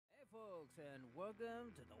folks, and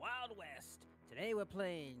welcome to the Wild West. Today we're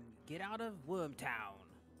playing Get Out of Wormtown.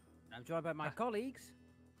 I'm joined by my colleagues.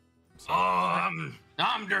 I'm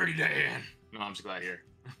Dirty Dan. No, I'm just glad here.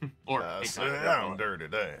 Or I'm Dirty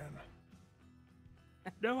Dan.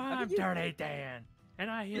 No, I'm Dirty Dan, and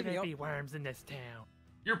I hear there be worms in this town.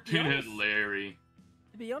 You're Pinhead Larry.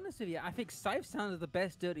 To be honest with you, I think Scythe sounded the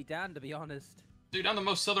best Dirty Dan, to be honest. Dude, I'm the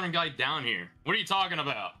most southern guy down here. What are you talking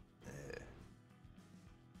about?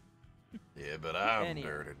 Yeah, but I'm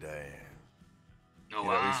Dirty Dan.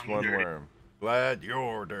 No, At least I'm one dirty. worm. Glad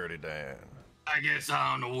you're Dirty Dan. I guess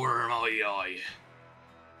I'm the worm. Oh, yeah.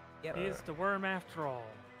 Yep. He is the worm after all.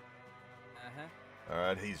 Uh-huh.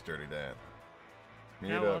 Alright, he's Dirty Dan. Meet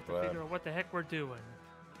Now we'll up, have to lad. figure out what the heck we're doing.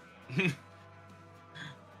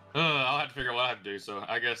 I'll have to figure out what I have to do, so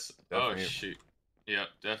I guess... Deaf oh, mute. shoot. Yep,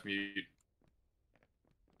 deaf mute.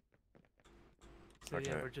 So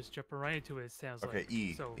yeah, Okay. we're just jumping right into it, sounds Okay, like.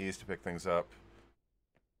 E. So, E is to pick things up.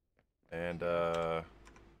 And,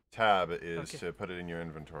 tab is to put it in your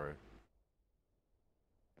inventory.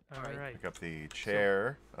 alright. Pick up the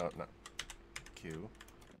chair. Oh, no. Q.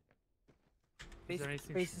 Is there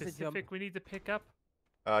anything Space is a jump. specific we need to pick up?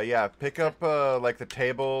 Yeah, pick up, like the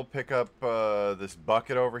table, pick up, this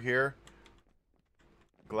bucket over here.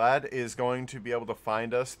 Glad is going to be able to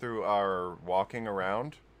find us through our walking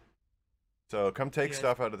around. So come take Yeah.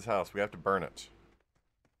 stuff out of this house. We have to burn it.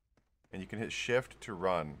 And you can hit shift to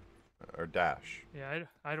run, or dash. Yeah,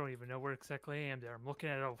 I don't even know where exactly I am there. I'm looking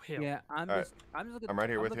at a hill. Yeah, I'm Alright. just looking. I'm right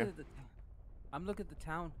here with looking you. at I'm looking at the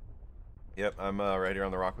town. Yep, I'm right here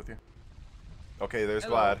on the rock with you. Okay, there's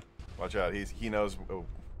Hello. Glad. Watch out, he knows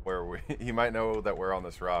where we. He might know that we're on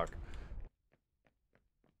this rock.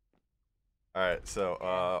 All right, so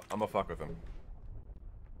I'm gonna fuck with him.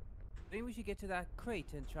 Maybe we should get to that crate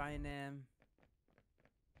and try and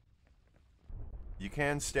You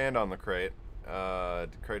can stand on the crate. The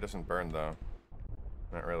crate doesn't burn though.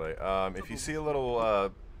 Not really. If you see a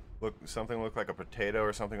little something look like a potato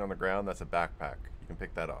or something on the ground, that's a backpack. You can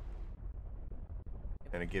pick that up,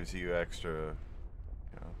 and it gives you extra,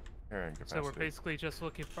 carrying capacity. So we're basically just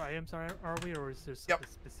looking for items, are we? Or is there something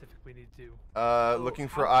Yep. specific we need to do? Looking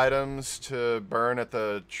for items to burn at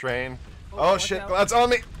the train. Oh, Oh watch shit, out. Glad's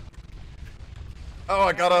on me! Oh,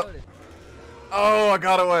 I got up. Loaded. Oh, I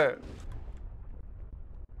got away.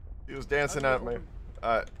 He was dancing How at do me. you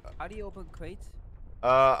How do you open crates?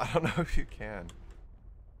 I don't know if you can.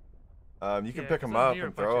 You can Yeah, pick 'cause them I'm up near a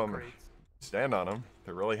and bunch throw of them. crates. Stand on them.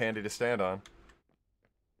 They're really handy to stand on.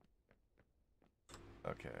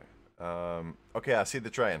 Okay. Okay, I see the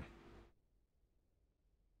train.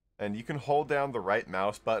 And you can hold down the right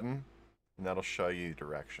mouse button, and that'll show you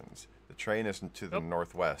directions. The train is to the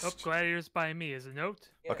northwest. Oh, Gladiator's by me. Is a note?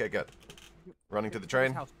 Yeah. Okay, good. Running to the Quick,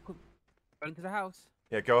 train. house. Quick. Run to the house.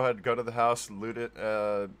 Yeah, go ahead, go to the house, loot it.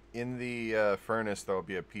 In the furnace, there'll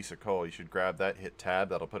be a piece of coal. You should grab that, hit tab,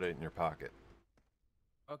 that'll put it in your pocket.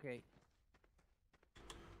 Okay.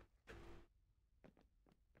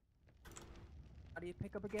 How do you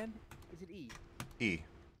pick up again? Is it E? E.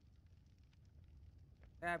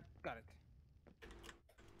 Got it.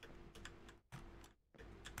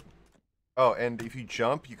 Oh, and if you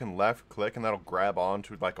jump, you can left click and that'll grab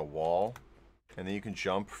onto like a wall. And then you can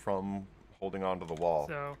jump from holding onto the wall.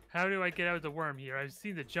 So, how do I get out of the worm here? I've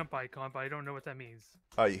seen the jump icon, but I don't know what that means.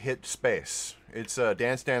 You hit space. It's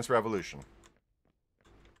Dance Dance Revolution.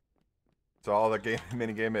 That's all the game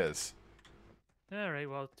mini game is. Alright,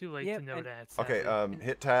 well, too late Yep, to know and- that. Okay, sadly.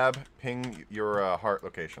 hit tab, ping your heart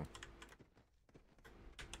location.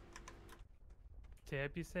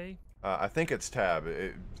 Tab, you say? I think it's tab.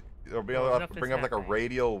 It'll be Well, able to nothing's bring up like a happening.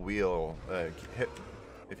 radial wheel. Hit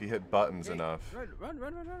if you hit buttons Hey, enough. Run!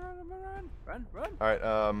 All right.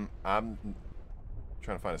 I'm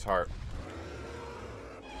trying to find his heart.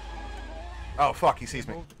 Oh fuck! He sees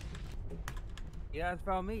me. He hasn't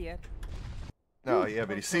found me yet. No, yeah,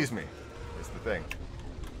 but he sees me. Is the thing.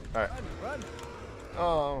 All right. Run!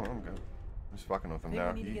 Oh, I'm good. I'm just fucking with him I think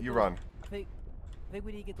now. we need to get You those- run. I think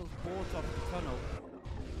we need to get those boards off the tunnel.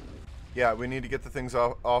 Yeah, we need to get the things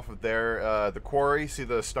off of there. The quarry. See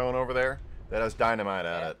the stone over there? That has dynamite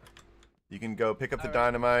at it. You can go pick up the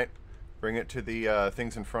dynamite, bring it to the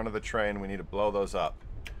things in front of the train. We need to blow those up.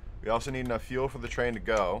 We also need enough fuel for the train to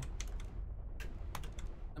go.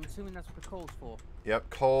 I'm assuming that's what the coal's for. Yep,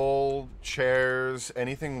 coal, chairs,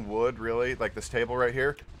 anything wood, really. Like this table right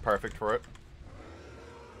here. Perfect for it.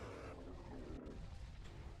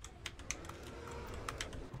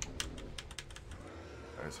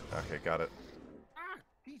 Okay, got it. Ah!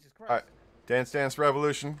 Jesus Christ. Alright, Dance Dance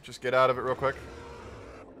Revolution. Just get out of it real quick.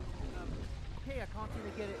 Okay, I can't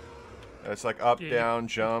seem to get it. It's like up, Yeah, down,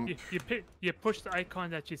 jump. You push the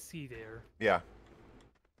icon that you see there. Yeah.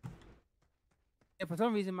 Yeah, for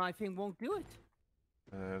some reason, my thing won't do it.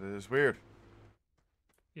 That is weird.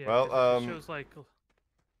 Yeah, Well, 'cause it shows like.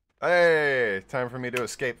 Hey, time for me to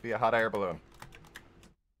escape via hot air balloon.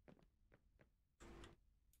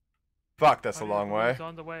 Fuck, that's a long way.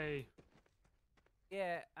 On the way.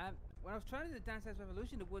 Yeah, when I was trying to do the Dance Dance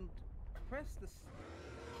Revolution, it wouldn't press the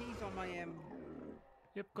keys on my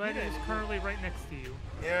Yep, Gladiator is currently right next to you.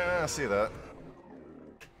 Yeah, I see that.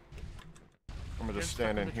 I'm gonna just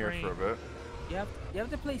stand in here train. for a bit. You have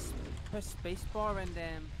to press spacebar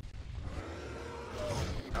and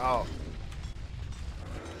Oh.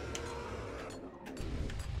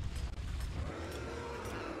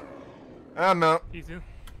 No. He's in.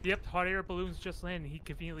 Yep, hot air balloon's just landing. He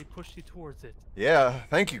conveniently pushed you towards it. Yeah,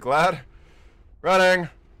 thank you, Glad. Running.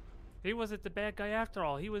 He wasn't the bad guy after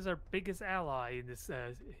all. He was our biggest ally in this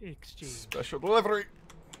exchange. Special delivery.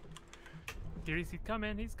 Here he's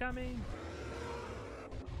coming. He's coming.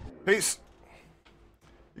 Peace.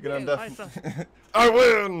 You can Yeah, undef. I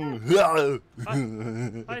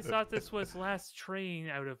win. I thought this was last train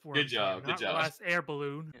out of Wormtown. Good job, good not job. Last air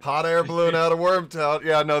balloon. Hot air balloon out of Wormtown.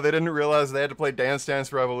 Yeah, no, they didn't realize they had to play Dance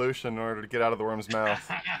Dance Revolution in order to get out of the worm's mouth.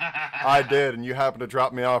 I did, and you happened to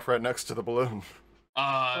drop me off right next to the balloon.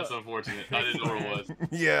 That's unfortunate. I didn't know where it was.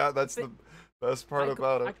 Yeah, that's the best part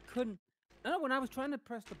about I it. couldn't. No, when I was trying to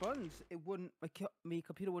press the buttons, it wouldn't. My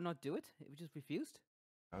computer would not do it. It just refused.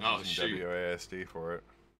 I Oh, was using shoot. WASD for it.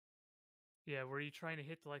 Yeah, were you trying to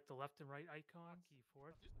hit like the left and right icon key for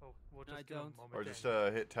it? Oh, we'll No, just I give him don't. a moment. Or just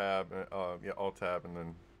then. hit tab, yeah, alt tab, and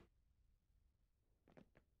then.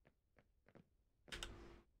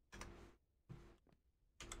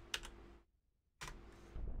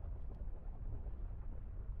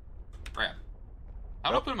 Crap.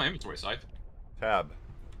 How do I put it in my inventory, Scythe? Tab.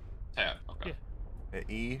 Tab. Okay. Yeah. Hit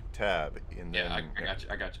E, tab, and then. Yeah, I got you.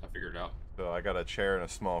 I got you. I figured it out. So I got a chair and a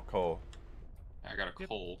small coal. I got a Yep.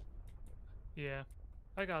 coal. Yeah.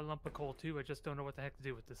 I got a lump of coal too. I just don't know what the heck to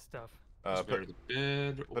do with this stuff. It's better Put,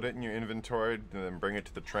 than bed. put it in your inventory and then bring it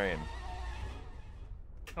to the train.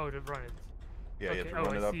 Oh, to run it. Yeah, okay. you have to Oh,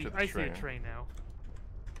 run it I up see. to the I train. see a train now.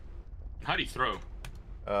 How do you throw?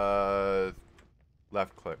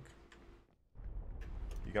 Left click.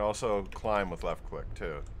 You can also climb with left click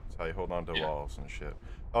too. That's how you hold on to Yeah. walls and shit.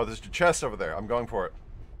 Oh, there's a chest over there. I'm going for it.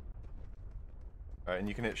 Alright, and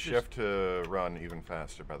you can hit shift to run even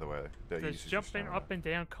faster, by the way. That Does uses your jumping stamina. up and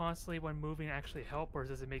down constantly when moving actually help, or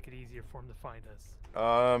does it make it easier for him to find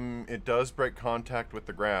us? It does break contact with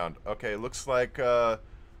the ground. Okay, looks like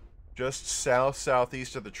just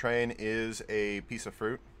southeast of the train is a piece of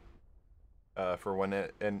fruit. For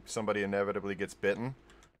when somebody inevitably gets bitten.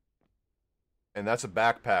 And that's a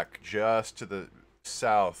backpack just to the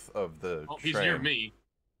south of the Oh, train. he's near me.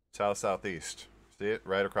 Southeast. See it?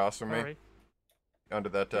 Right across from me? Alright. Under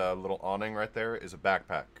that little awning right there is a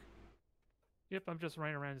backpack. Yep, I'm just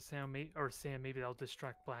running around to Sam. Maybe that'll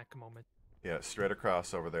distract Black a moment. Yeah, straight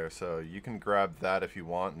across over there. So you can grab that if you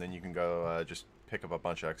want, and then you can go just pick up a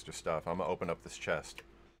bunch of extra stuff. I'm going to open up this chest.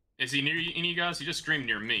 Is he near any of you guys? He just screamed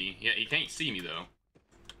near me. Yeah, he can't see me though.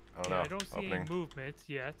 Oh Yeah, no. I don't see Opening. any movement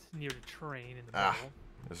yet near the train in the Ah. middle.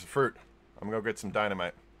 There's a fruit. I'm going to go get some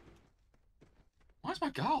dynamite. Why is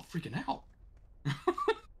my guy all freaking out?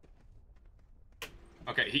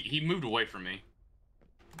 Okay, he moved away from me.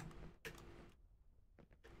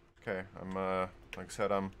 Okay, I'm like I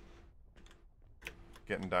said, I'm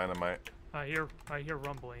getting dynamite. I hear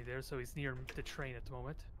rumbling there, so he's near the train at the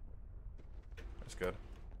moment. That's good.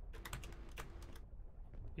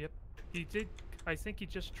 Yep, he did. I think he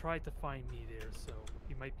just tried to find me there, so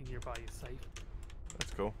he might be nearby his site.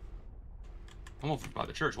 That's cool. I'm over by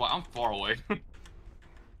the church. Wow, I'm far away.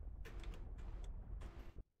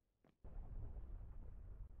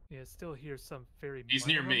 Yeah, still hear some very. He's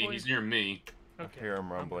minor near me. rumbling. He's near me. I Okay, hear him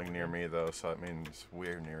I'm rumbling going near in. me though, so that means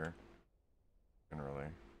we're near. Generally.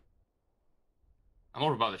 I'm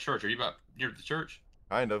over by the church. Are you about near the church?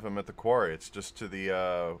 Kind of. I'm at the quarry. It's just to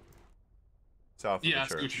the south Yeah, I of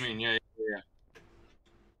see the what church. you mean. Yeah, yeah.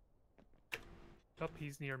 Oh,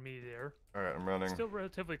 he's near me there. Alright, I'm running. Still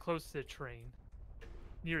relatively close to the train.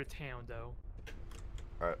 Near the town, though.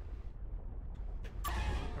 Alright.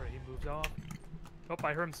 Alright, he moved off. Oh,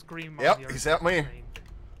 I heard him scream. on Yep, the other he's side at of the me. train.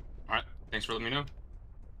 All right. Thanks for letting me know.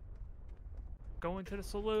 Going to the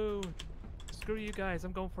saloon. Screw you guys.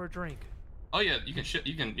 I'm going for a drink. Oh yeah, you can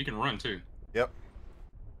you can run too. Yep.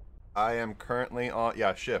 I am currently on.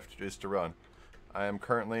 Yeah, shift is to run. I am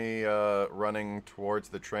currently running towards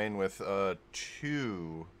the train with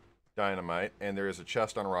 2 dynamite, and there is a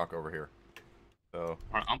chest on a rock over here. So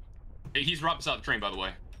All right, He's right beside the train, by the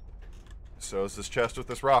way. So is this chest with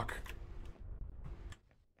this rock.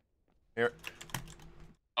 Here.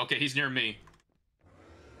 Okay, he's near me.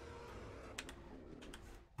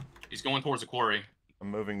 He's going towards the quarry. I'm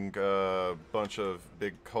moving a bunch of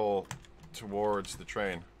big coal towards the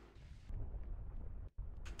train.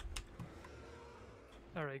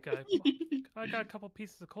 All right, guys. I got a couple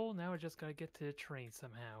pieces of coal. Now I just gotta get to the train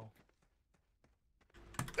somehow.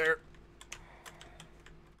 There.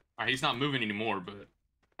 Alright, he's not moving anymore, but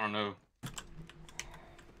I don't know.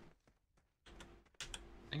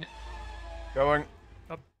 Dang it. Going.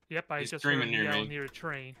 Oh, yep, I He's just heard a screaming near yell me. near a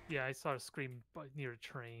train. Yeah, I saw a scream near a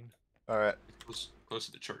train. All right. Close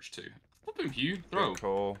to the church, too. Flipping you. Throw. Big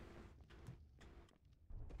coal.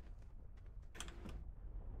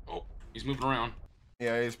 Oh, he's moving around.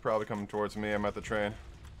 Yeah, he's probably coming towards me. I'm at the train.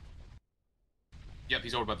 Yep,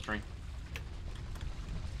 he's over by the train.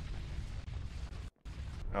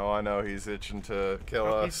 Oh, I know. He's itching to kill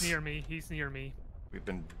Oh, us. he's near me. He's near me. We've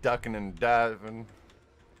been ducking and diving.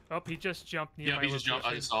 Oh, he just jumped near Yeah, my he just jumped. I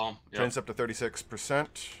location. just saw him. Yep. Train's up to 36%.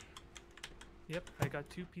 Yep, I got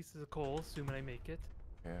 2 pieces of coal, assuming I make it.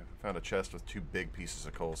 Yeah, I found a chest with 2 big pieces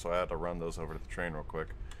of coal, so I had to run those over to the train real quick.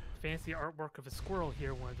 Fancy artwork of a squirrel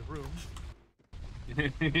here in one of the rooms.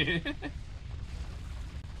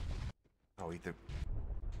 Oh, eat the...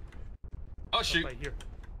 Oh, shoot. Right here.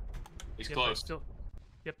 He's Yep, close.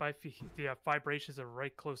 Yep, the vibrations are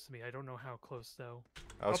right close to me. I don't know how close though.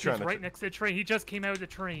 I was He's trying to... right next to the train. He just came out of the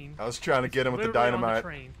train. I was trying to get him with the Literally on dynamite.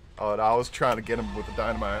 train. Oh, I was trying to get him with the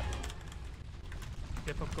dynamite.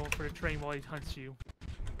 Yep, I'm going for the train while he hunts you.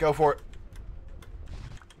 Go for it.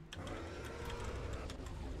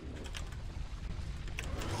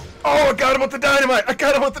 Oh, I got him with the dynamite! I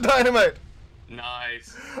got him with the dynamite!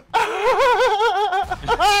 Nice.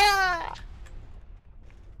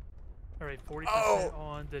 All right, 40% Oh.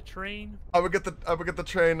 on the train. I would get the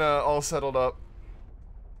train all settled up.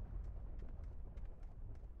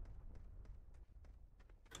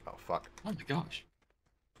 Oh fuck! Oh my gosh.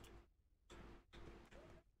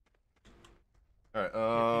 All Yep,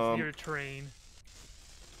 right, he's near the train.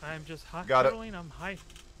 I'm just hot Got it. I'm high.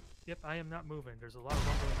 Yep, I am not moving. There's a lot of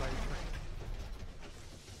rumbling by the train.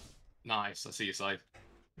 Nice. I see you, Scythe.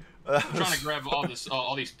 I'm trying to grab all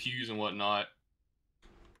these pews and whatnot.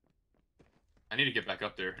 I need to get back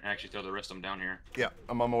up there and actually throw the rest of them down here. Yeah,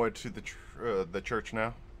 I'm on my way to the church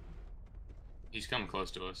now. He's coming close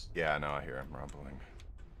to us. Yeah, I know. I hear him rumbling.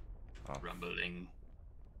 Oh, Rumbling.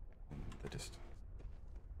 in the distance.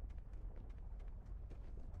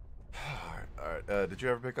 All right. Did you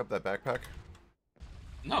ever pick up that backpack?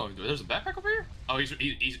 No, there's a backpack over here. Oh, he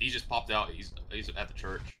just popped out. He's at the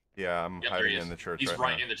church. Yeah, I'm Yep, there hiding he is. in the church He's right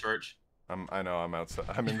right now. in the church. I know. I'm outside.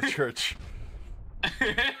 I'm in the church.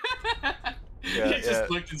 He Yeah, just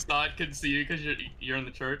looked inside, couldn't see you because you're in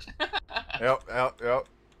the church. Yep.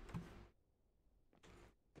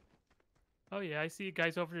 Oh yeah, I see you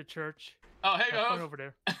guys over to church. Oh, hey, Have fun go. over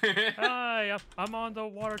there. Hi, I'm on the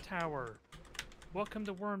water tower. Welcome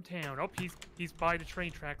to Wormtown. Oh, he's by the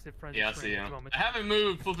train tracks in front of Yeah, I the see train at him. the moment. I haven't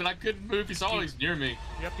moved, flipping. I couldn't move. He's always near me.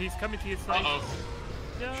 Yep, he's coming to your side. Uh-oh.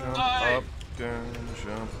 No. Jump Hi. up, down,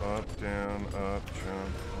 jump up, down, up,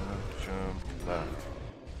 jump left.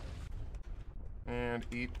 And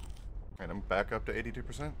eat. And I'm back up to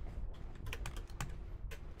 82%.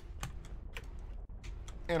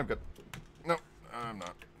 And I'm good. No, I'm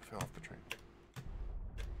not. Fell off the train.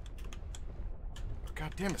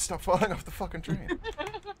 God damn it, stop falling off the fucking train.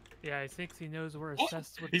 Yeah, I think he knows we're Oh,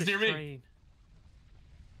 obsessed with he's this near me. train.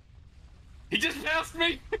 He just passed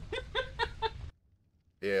me.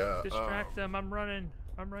 Yeah. Distract them. I'm running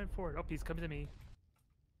forward. Oh, he's coming to me.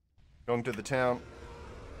 Going to the town.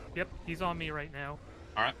 Yep, he's on me right now.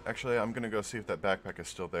 All right. Actually, I'm gonna go see if that backpack is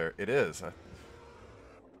still there. It is.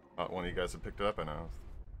 One of you guys have picked it up, I know.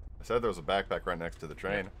 I said there was a backpack right next to the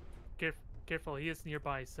train. Careful, he is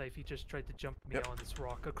nearby, safe. He just tried to jump me Yep. on this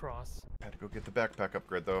rock across. I had to go get the backpack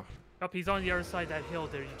upgrade though. Oh, he's on the other side of that hill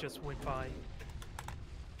there you just went by.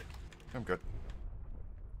 I'm good.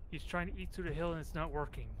 He's trying to eat through the hill and it's not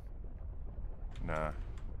working. Nah.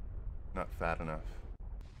 Not fat enough.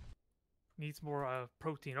 Needs more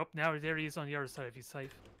protein. Oh, now there he is on the other side of you,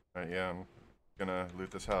 safe. Yeah, I'm gonna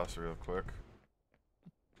loot this house real quick.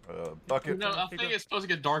 Bucket. No, I think it's supposed to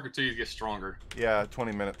get darker too. You get stronger. Yeah,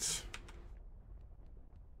 20 minutes.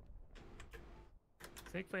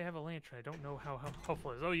 Thankfully I have a lantern. I don't know how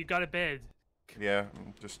helpful it is. Oh, you got a bed. Yeah,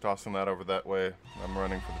 I'm just tossing that over that way. I'm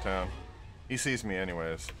running for the town. He sees me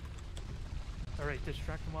anyways. Alright,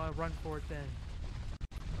 distract him while I run for it then.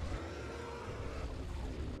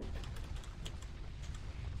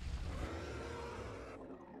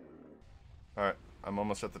 I'm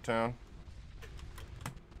almost at the town.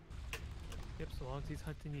 Yep, so long as he's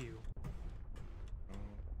hunting you.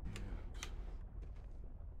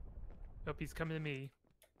 Oh, he's coming to me.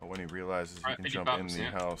 But when he realizes he Alright, can jump in the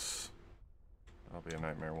 55%. house, that'll be a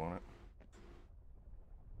nightmare, won't it?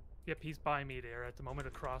 Yep, he's by me there at the moment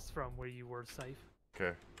across from where you were, Scythe.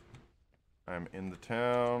 Okay. I'm in the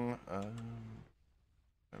town.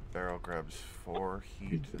 That barrel grabs 4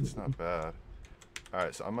 heat. It's not bad.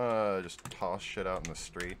 Alright, so I'm gonna just toss shit out in the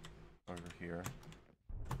street over here.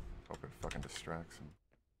 Hope it fucking distracts him.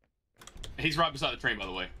 He's right beside the train, by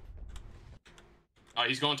the way. Alright,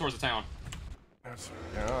 he's going towards the town.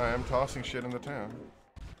 Yeah, I am tossing shit in the town.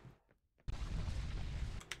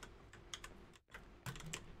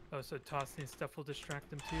 Oh, so tossing stuff will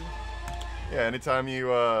distract him too? Yeah, anytime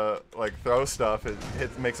you like throw stuff,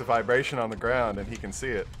 it makes a vibration on the ground and he can see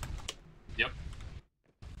it. Yep.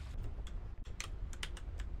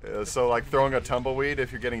 So like throwing a tumbleweed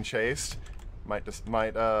if you're getting chased might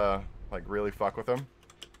like really fuck with him.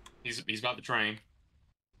 He's about the train.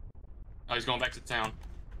 Oh, he's going back to the town.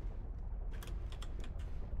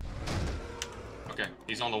 Okay,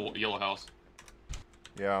 he's on the yellow house.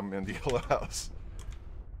 Yeah, I'm in the yellow house.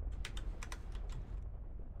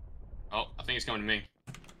 Oh, I think he's coming to me.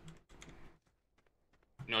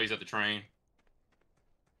 No, he's at the train.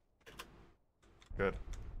 Good.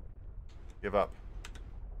 Give up.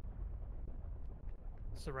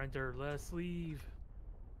 Surrender, let us leave.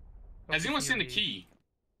 Oh, Has he's anyone near seen the me. key?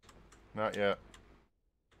 Not yet.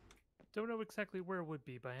 Don't know exactly where it would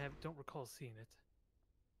be, but don't recall seeing it.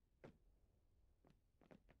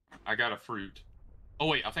 I got a fruit. Oh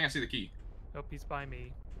wait, I think I see the key. Oh, he's by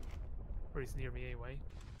me. Or he's near me anyway.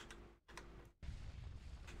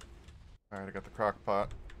 Alright, I got the crock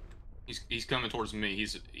pot. He's coming towards me.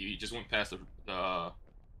 He just went past the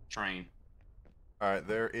train. Alright,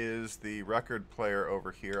 there is the record player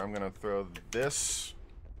over here. I'm gonna throw this.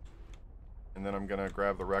 And then I'm gonna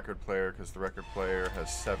grab the record player because the record player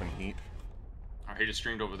has 7 heat. Alright, he just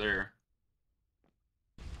streamed over there.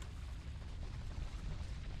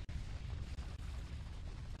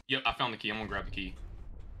 Yep, I found the key. I'm gonna grab the key.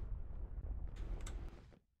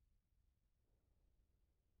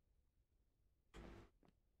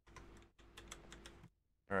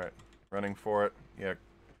 Alright, running for it. Yeah,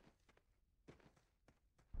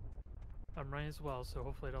 I'm right as well, so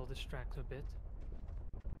hopefully it'll distract him a bit.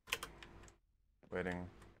 waiting.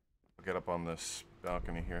 I'll get up on this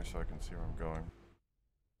balcony here so I can see where I'm going.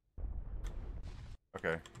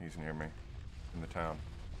 Okay, he's near me. In the town.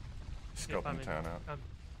 Yep, Scoping the town out.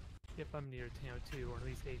 Yep, I'm near town too, or at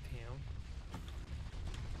least a town.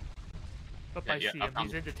 Oh, Yeah, I yeah, see I him. found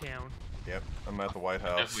He's him. into town. Yep, I'm at the White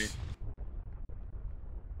House. Definitely.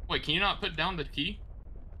 Wait, can you not put down the key?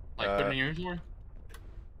 Like put it in your inventory?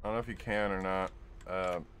 I don't know if you can or not.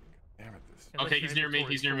 Damn it, this. Unless Okay, your he's near me.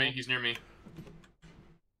 inventory's He's near me. full. He's near me.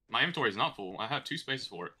 My inventory is not full. I have 2 spaces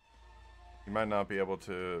for it. You might not be able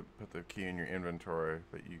to put the key in your inventory,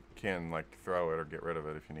 but you can like throw it or get rid of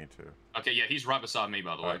it if you need to. Okay, yeah, he's right beside me,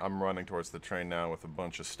 by the way. I'm running towards the train now with a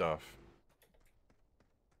bunch of stuff.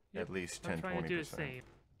 Yep, At least I'm 10-20%. trying to do the same.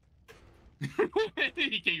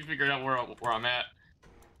 He can't figure out where I'm at.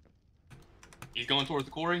 He's going towards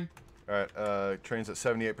the quarry. Alright, train's at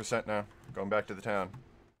 78% now. Going back to the town.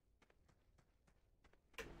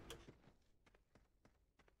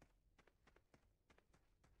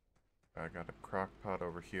 I got a crock pot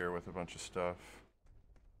over here with a bunch of stuff.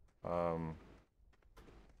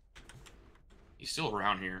 He's still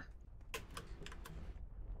around here.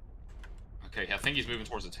 Okay, I think he's moving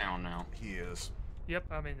towards the town now. He is. Yep,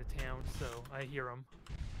 I'm in the town, so I hear him.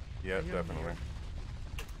 Yeah, I hear him definitely. here.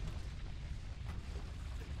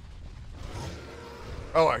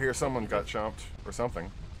 Oh, I hear someone got chomped or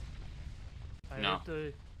something. I No.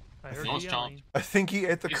 heard No one's the yelling. I think he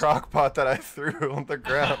ate the crock pot that I threw on the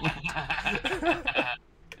ground.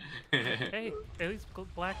 Hey, at least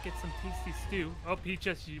Black gets some tasty stew. Oh, he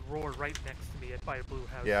just roared right next to me by a blue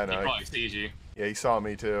house. Yeah, He no. probably sees you. Yeah, he saw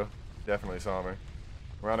me too. Definitely saw me.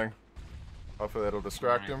 Running. Hopefully that'll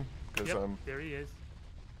distract Alright. him, because Yep, there he is.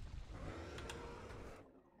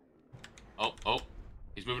 Oh,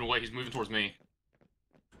 he's moving away. He's moving towards me.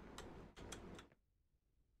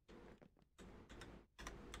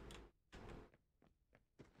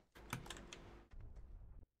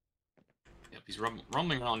 Yep, he's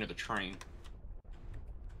rumbling around near the train.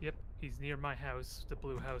 Yep, he's near my house, the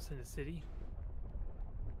blue house in the city.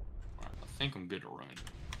 Alright, I think I'm good to run.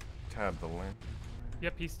 tab the link.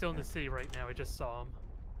 Yep, he's still in the city right now. I just saw him.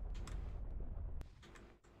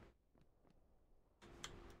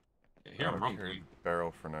 Yeah, here I'm I'll carry rumbling.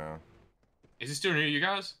 barrel for now. Is he still near you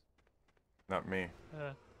guys? Not me.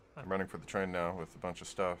 Uh, I'm running for the train now with a bunch of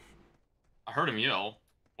stuff. I heard him yell.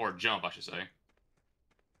 Or jump, I should say.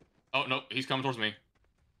 Oh, no, he's coming towards me.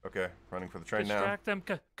 Okay, running for the train now. distract them,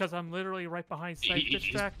 cause I'm literally right behind Scythe.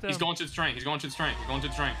 Distract them. He's going to the train. He's going to the train. He's going to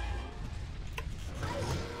the train.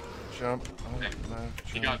 Jump. Okay. Left,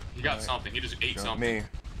 He jump, got right, something. He just ate jump. something. Me.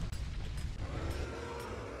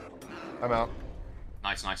 I'm out.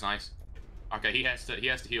 Nice, nice, nice. Okay, he has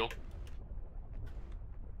to heal.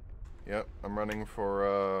 Yep, I'm running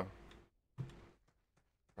for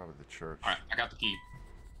probably the church. All right, I got the key.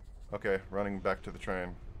 Okay, running back to the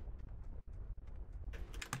train.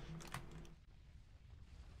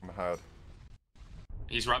 I'm hide.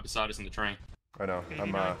 He's right beside us in the train. I know.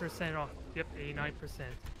 I'm 89% off. Yep, 89%.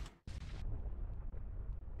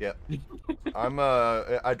 Yep.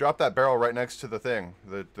 I dropped that barrel right next to the thing,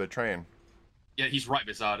 the train. Yeah, he's right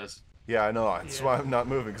beside us. Yeah, I know. That's why I'm not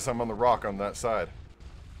moving, because I'm on the rock on that side.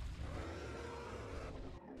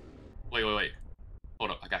 Wait.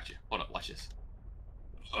 Hold up, I got you. Hold up, watch this.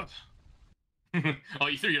 Oh,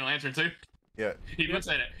 you threw your lantern too? Yeah. He looks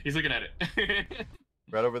at it. He's looking at it.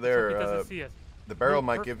 Right over It there. doesn't see us. The barrel Move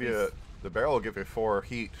might give you the barrel will give you 4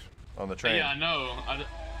 heat on the train. Yeah, I know.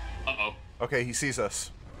 Uh-oh. Okay, he sees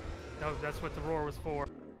us. No, that's what the roar was for.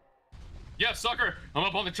 Yeah, sucker! I'm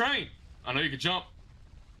up on the train! I know you can jump.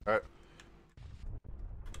 Alright.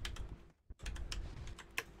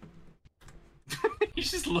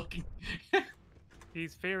 He's just looking.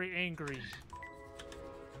 He's very angry.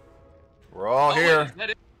 We're all here. Wait, that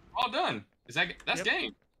is all done. That's Yep.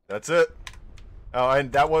 game. That's it. Oh,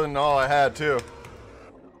 and that wasn't all I had too.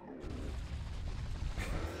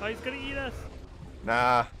 Oh, he's gonna eat us.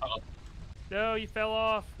 Nah. No, you fell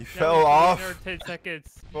off. You Now fell we have to off? wait another 10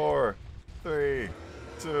 seconds. 4, 3,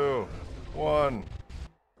 2, 1.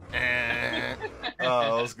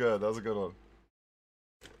 Oh, that was good. That was a good one.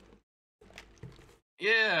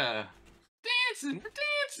 Yeah. Dancing. We're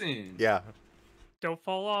dancing. Yeah. Don't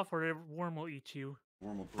fall off or the worm will eat you.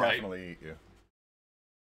 Worm will Right. definitely eat you.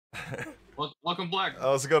 Welcome, Black. That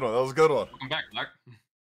was a good one. That was a good one. Welcome back, Black.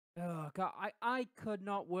 Oh god, I could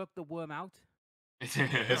not work the worm out.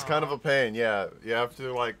 It's kind of a pain. Yeah, you have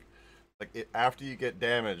to after you get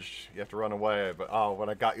damaged, you have to run away. But oh, when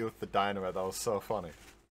I got you with the dynamite, that was so funny.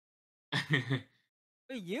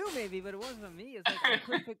 For you maybe, but it wasn't for me. It's like I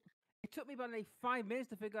couldn't it took me about like 5 minutes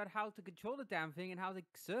to figure out how to control the damn thing and how to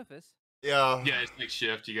surface. Yeah. Yeah, it's like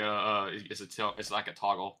shift. You gotta it's like a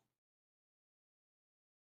toggle.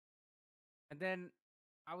 And then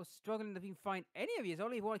I was struggling to even find any of you. The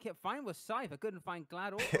only one I kept finding was Scythe. I couldn't find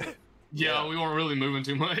Glad or Yeah, we weren't really moving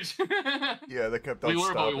too much. Yeah, they kept on We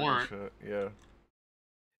were, but we stopping and weren't. shit. Yeah.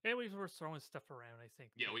 Anyways, we're throwing stuff around, I think.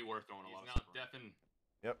 Yeah, we were throwing a lot of stuff around.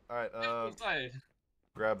 Yep. All right. Outside.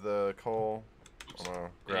 Grab the coal. I'm gonna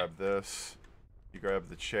grab this. You grab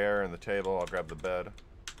the chair and the table. I'll grab the bed. Are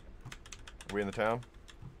we in the town?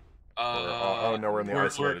 Oh no, we're in the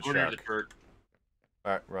isolated we're near shack. the church.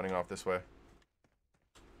 All right, running off this way.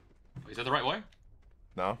 Is that the right way?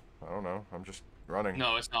 No, I don't know. I'm just running.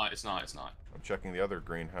 No, it's not. It's not. It's not. I'm checking the other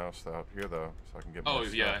greenhouse out here though, so I can get more Oh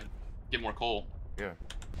stuff. yeah, get more coal. Yeah.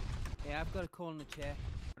 Yeah, I've got a coal in the chair,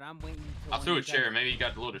 but I'm waiting. I threw a chair. Maybe you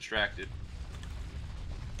got a little distracted.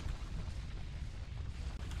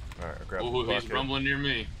 All right, I grabbed the Ooh, bucket. he's rumbling near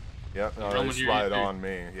me. Yep, no, rumbling he's near you, right too. on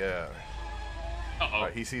me. Yeah. Uh oh.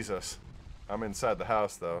 Alright, he sees us. I'm inside the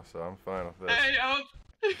house though, so I'm fine with this. Hey,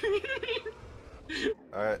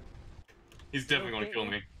 Alright. He's definitely gonna kill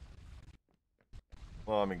me.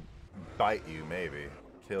 Well, I mean, bite you maybe.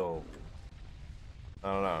 Kill.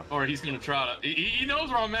 I don't know. Or he's gonna try to. He knows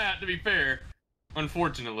where I'm at. To be fair,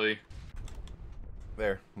 unfortunately.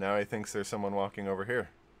 There. Now he thinks there's someone walking over here.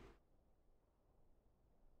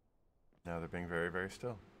 Now they're being very, very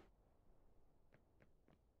still.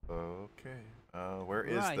 Okay. Where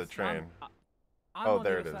is the train? Oh,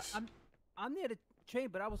 there it is. I'm near the train,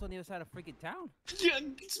 but I was on the other side of freaking town. Yeah,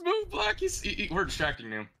 smooth Black. We're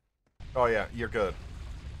distracting him. Oh yeah, you're good.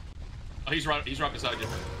 Oh, he's right. He's right beside you.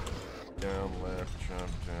 Down, left,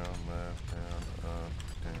 jump, down, left, down, up,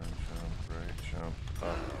 down, jump, right, jump,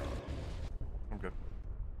 up. I'm good.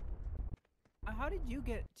 How did you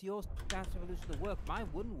get to your Dance Revolution to work? Mine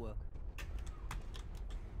wouldn't work.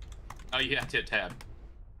 Oh, you have to hit tab.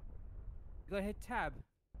 You gotta hit tab.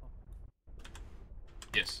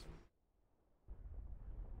 Yes.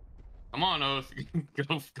 Come on, Oath.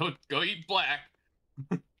 go eat Black.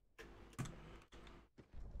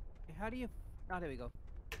 How do you? Oh, there we go.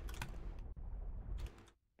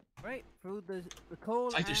 Right through the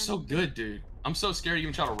coal. Like, they're so good, dude. I'm so scared to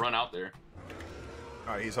even try to run out there.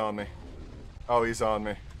 Alright, he's on me. Oh, he's on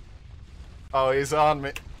me. Oh, he's on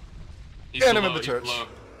me. He's And below, I'm in the he's church. below.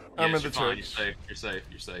 I'm Yes, in the you're fine, church. You're safe. You're safe.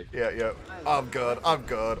 You're safe. Yeah. I'm good. I'm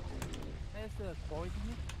good. There's the poison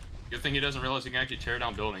here. Good thing he doesn't realize he can actually tear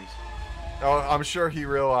down buildings. Oh, I'm sure he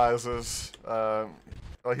realizes. Well,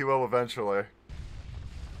 he will eventually.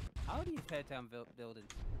 How do you tear down buildings?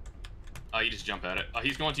 You just jump at it.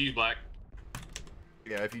 He's going to use black.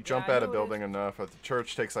 Yeah, if you jump I at a know it building is. enough, the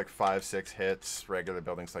church takes like 5-6 hits. Regular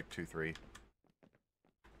buildings like 2-3.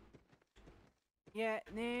 Yeah,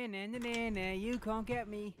 nah, you can't get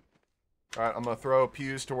me. All right, I'm gonna throw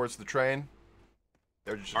pews towards the train.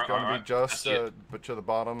 They're just going to be Alright, just I see it. but to the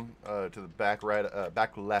bottom, to the back right,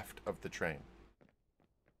 back left of the train.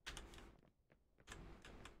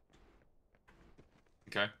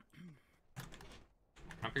 Okay. Can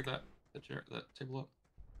I pick that chair, that table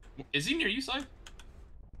up? Is he near you, Si?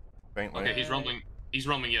 Faintly. Okay, he's rumbling. He's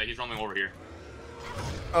rumbling. Yeah, he's rumbling over here.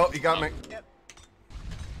 Oh, he got me. Yep.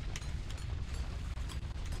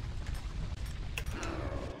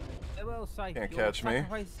 Well, Si, Can't your catch me.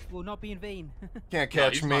 sacrifice will not be in vain. Can't No,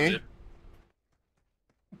 catch he's not me. dead.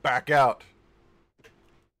 Back out.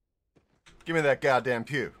 Give me that goddamn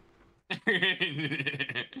pew.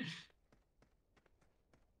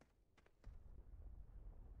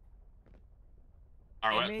 All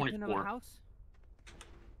right, They we're made at another 24. house.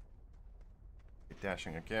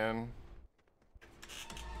 Dashing again.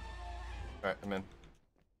 Alright, I'm in.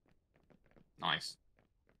 Nice.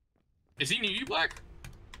 Is he near you, Black?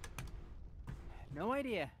 No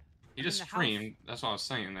idea. He I'm just in the house. screamed. That's why I was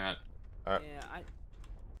saying that. Alright. Yeah,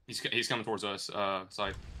 He's coming towards us.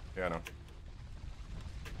 Side. Yeah, I know.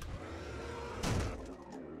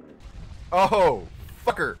 Oh,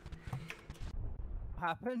 fucker. what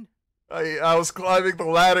happened? I was climbing the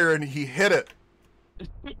ladder and he hit it.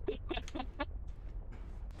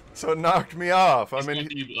 So it knocked me off. I He's mean, going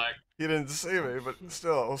to you, Black. he didn't see me, but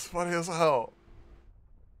still, it was funny as hell.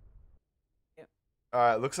 Yep.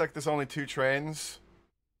 Alright, looks like there's only 2 trains.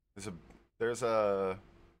 There's a...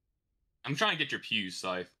 I'm trying to get your pews,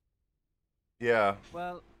 Scythe. Yeah.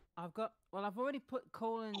 Well, I've already put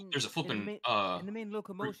coal in. There's a flipping, in the main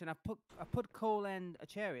locomotion. I put coal and a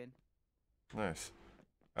chair in. Nice.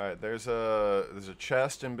 Alright, there's a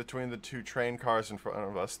chest in between the 2 train cars in front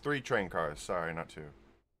of us. 3 train cars, sorry, not 2.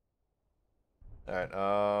 Alright,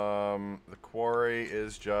 the quarry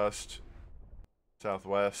is just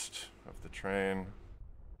southwest of the train.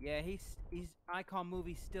 Yeah, he's I can't move.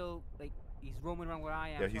 He's still like he's roaming around where I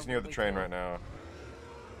am. Yeah, so he's I'm near gonna the wait train till- right now.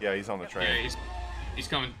 Yeah, he's on the Yeah, train. he's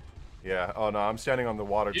coming. Yeah, oh no, I'm standing on the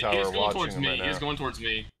water He's tower going watching towards him me. right now. He's going towards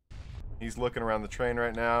me. He's looking around the train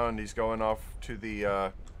right now, and he's going off to the,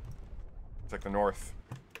 it's like the north.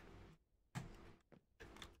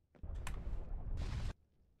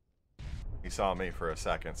 He saw me for a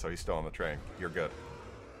second, so he's still on the train. You're good.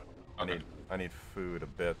 Okay. I need food a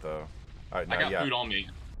bit, though. Alright, I now, got yeah. food on me.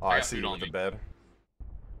 Oh, I I got see food you on with the me. bed.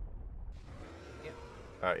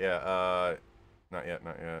 Yep. Yeah, not yet.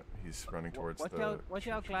 He's running towards Watch the... out! Watch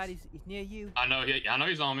out, churches. Glad. He's near you. I know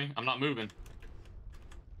he's on me. I'm not moving.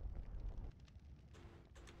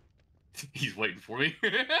 He's waiting for me.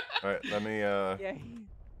 Alright, let me, Yeah.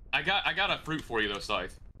 I got a fruit for you though,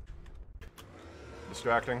 Scythe.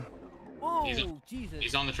 distracting. Oh, He's- Jesus!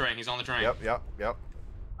 He's on the train. He's on the train. Yep.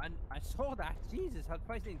 I saw that. Jesus, I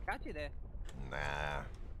probably didn't catch you there. Nah,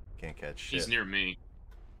 can't catch shit. He's near me.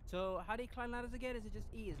 So how do you climb ladders again? Is it just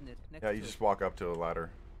E, isn't it? Next Yeah, to you it? just walk up to a ladder.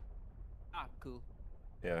 Ah, cool.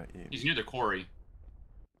 Yeah, He's near the quarry.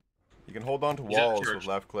 you can hold on to He's at the walls church. with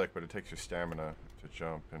left click, but it takes your stamina to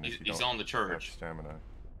jump. And if you He's don't on the have church. stamina.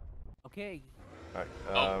 Okay. Alright,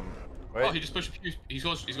 Oh. wait. Oh, he just pushed. He's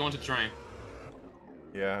going to the train.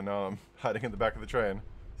 Yeah, no, I'm hiding in the back of the train.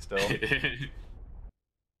 Still.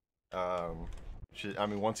 I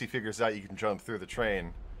mean, once he figures out you can jump through the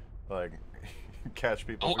train, like, catch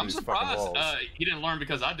people Oh, through I'm these fucking surprised walls. he didn't learn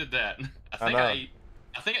because I did that. I know.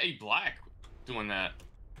 I think I ate black doing that.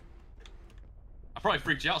 I probably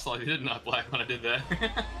freaked you out, so I did not black when I did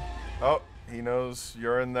that. Oh, he knows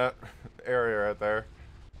you're in that area right there.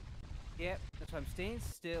 Yep, that's why I'm staying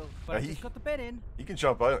still. But Now I he- just got the bed in. He can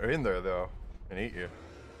jump in there, though, and eat you.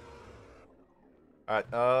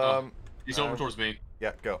 Alright, He's over towards me.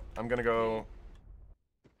 yeah, go. I'm gonna go...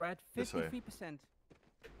 We're at This way. 53%.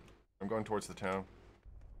 I'm going towards the town,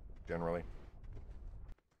 generally.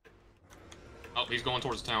 Oh, he's going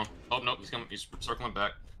towards the town. Oh no, he's coming. He's circling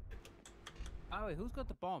back. Oh wait, who's got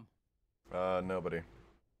the bomb? Nobody.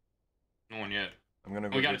 No one yet. I'm gonna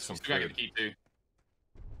go We get got some still gotta food. get the key too.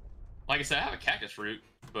 Like I said, I have a cactus fruit,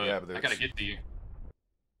 but, Yeah, but I gotta there's- get to you.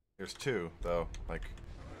 There's 2, though, like,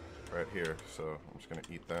 right here, so I'm just gonna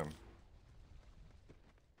eat them.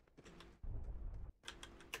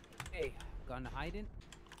 Hey, gone hiding.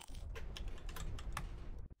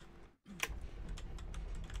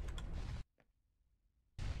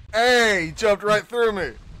 Hey, he jumped right through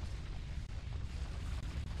me.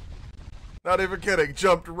 Not even kidding,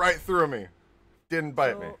 jumped right through me. Didn't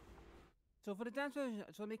bite me. So for the dance version,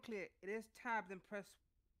 so let me clear. It is tab, then press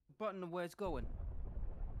button of where it's going.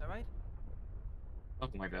 Is that right?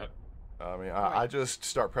 Something like that. I mean, Alright. I just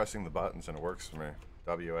start pressing the buttons and it works for me.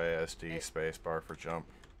 WASD space bar for jump.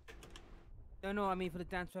 No, I mean for the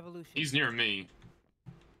dance revolution. He's near me.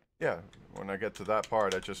 Yeah, when I get to that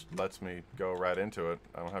part, it just lets me go right into it.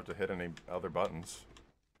 I don't have to hit any other buttons.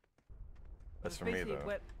 That's for me,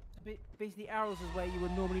 though. Basically, arrows is where you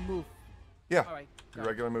would normally move. Yeah, All right. your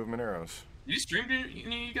regular movement arrows. Did you stream near any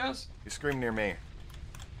of you guys? You scream near me.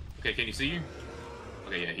 Okay, can you see you?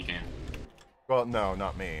 Okay, yeah, he can. Well, no,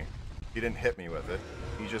 not me. He didn't hit me with it.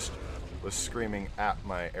 He just was screaming at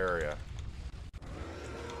my area.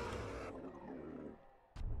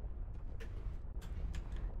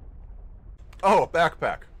 Oh, a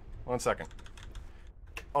backpack. 1 second.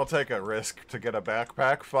 I'll take a risk to get a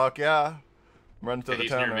backpack. Fuck yeah. I'm running to the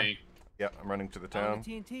He's town near now. me. Yep, I'm running to the On town.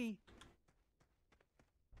 the TNT.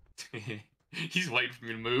 He's waiting for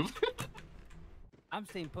me to move. I'm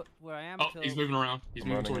staying put where I am. Oh, till... he's moving around. He's I'm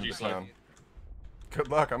moving running towards you, into town. Slide. Good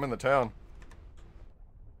luck, I'm in the town.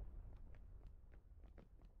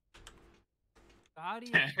 How do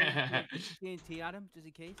you TNT at him, just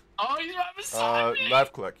in case? Oh, he's right beside me!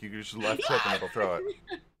 Left click. You can just left click and it'll throw it.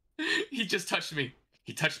 He just touched me.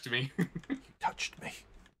 He touched me. He touched me.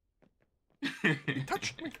 He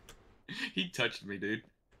touched me. He touched me, dude.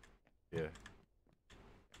 Yeah.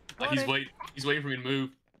 Like he's waiting for me to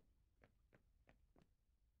move.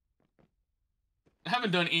 I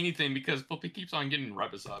haven't done anything because Puppy keeps on getting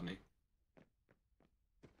right beside me.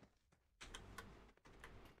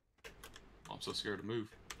 Oh, I'm so scared to move.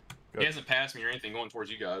 Good. He hasn't passed me or anything going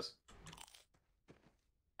towards you guys.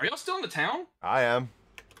 Are y'all still in the town? I am.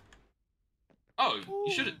 Oh,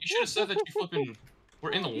 you should have said that you flipping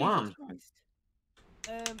were in the worm.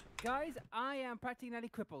 Guys, I am practically nearly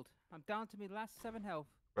crippled. I'm down to my last 7 health.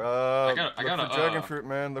 I Look for dragon fruit,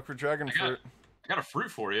 man. Look for dragon fruit. I got a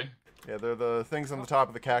fruit for you. Yeah, they're the things on the top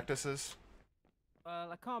of the cactuses.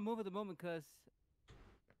 Well, I can't move at the moment because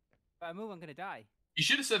if I move, I'm gonna die. You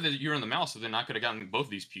should have said that you're in the mouse, so then I could have gotten both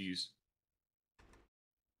these pews.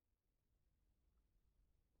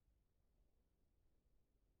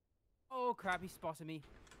 Oh crap, he spotted me.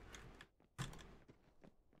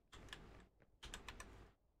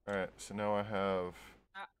 Alright, so now I have...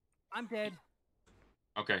 I'm dead.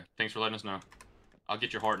 Okay, thanks for letting us know. I'll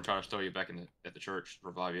get your heart and try to stow you back at the church to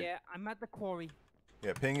revive you. Yeah, I'm at the quarry.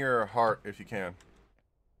 Yeah, ping your heart if you can.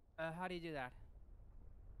 How do you do that?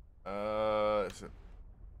 Is it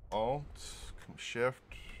Alt? Shift?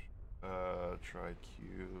 Try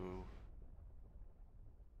Q.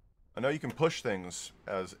 I know you can push things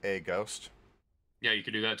as a ghost. Yeah, you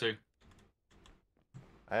could do that too.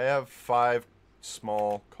 I have 5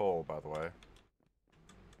 small coal, by the way.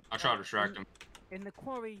 I'll try to distract him. In the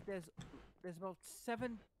quarry, there's about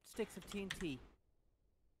 7 sticks of TNT.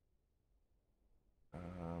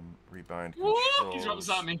 Rebind Woo! controls. He's right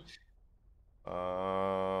beside me.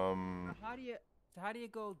 How do you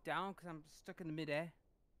go down? Cause I'm stuck in the midair.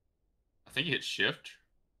 I think you hit shift.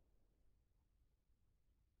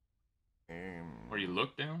 Or you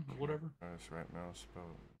look down, or whatever. Press right mouse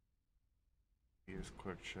button. E is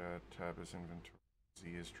quick chat, tab is inventory, Z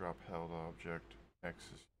is drop held object, X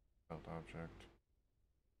is held object.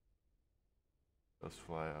 Those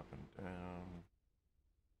fly up and down.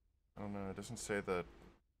 I don't know, it doesn't say the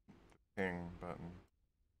ping button.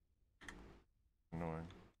 Annoying.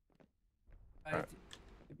 Alright.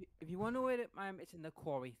 If you want to know where it's in the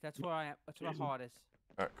quarry. That's where I am. That's where my heart is.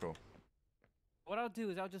 Alright, cool. What I'll do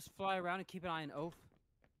is I'll just fly around and keep an eye on Oath.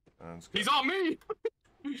 Sounds good. He's on me!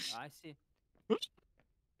 I see. No!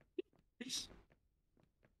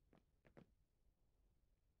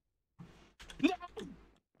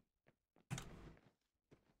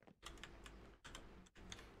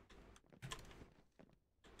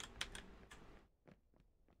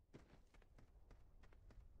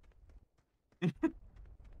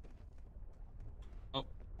 Oh, I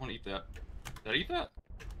want to eat that. Did I eat that?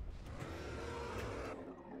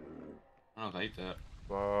 I don't know if I ate that.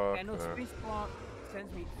 Fuck Yeah, no, that. space bar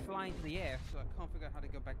sends me flying to the air, so I can't figure out how to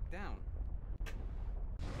go back down.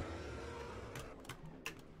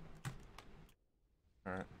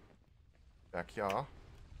 Alright. Back ya.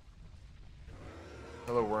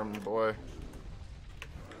 Hello, worm boy.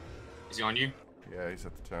 Is he on you? Yeah, he's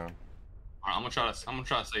at the town. Alright, I'm gonna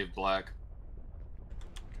try to save Black.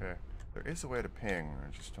 Okay. There is a way to ping,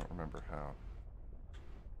 I just don't remember how.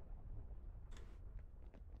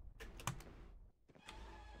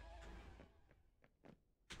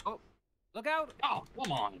 Oh, look out! Oh,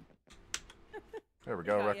 come on. There we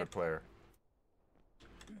go, Got ya. record player.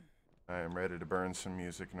 I am ready to burn some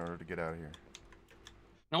music in order to get out of here.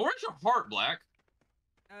 Now, where's your heart, Black?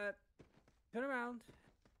 Turn around.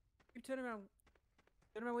 Keep turning around.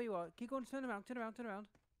 Turn around where you are. Keep going. Turn around. Turn around. Turn around.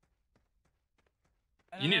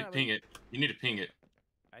 You need to ping it. You need to ping it.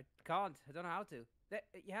 I can't. I don't know how to. There,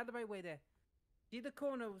 you had the right way there. See the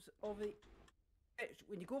corners of the.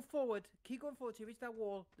 When you go forward, keep going forward till you reach that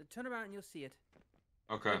wall. Then turn around and you'll see it.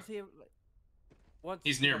 Okay. You'll see it, once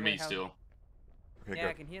He's you near know me where how- still. Okay, Yeah, I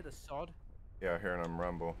good. can hear the sod. Yeah, hearing him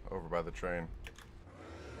rumble over by the train.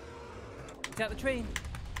 He's at the train.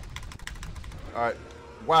 Alright.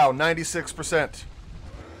 Wow, 96%.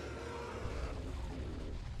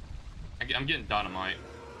 I'm getting dynamite.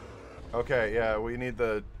 Okay, yeah, we need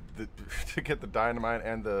the to get the dynamite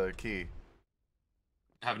and the key.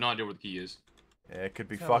 I have no idea where the key is. Yeah, it could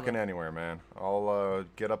be Let's have a fucking look. anywhere, man. I'll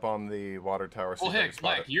get up on the water tower. See Well, if I can heck,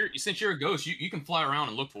 spot Black, it. since you're a ghost, you can fly around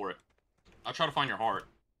and look for it. I'll try to find your heart.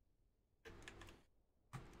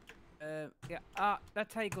 Yeah.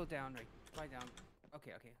 That's how you go down, right? Fly down.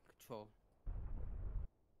 Okay. Control.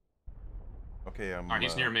 Okay, Alright,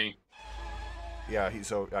 he's near me. Yeah,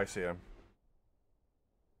 he's. Oh, I see him.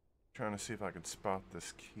 Trying to see if I can spot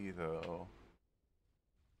this key though.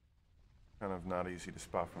 Kind of not easy to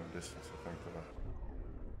spot from a distance, I think.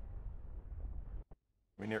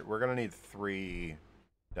 Though. We're gonna need 3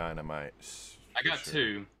 dynamites. I got for sure.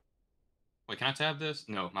 2. Wait, can I tab this?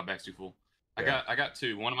 No, my back's too full. Yeah. I got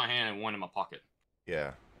 2. One in my hand and one in my pocket.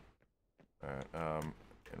 Yeah. Alright,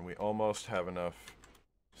 and we almost have enough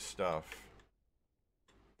stuff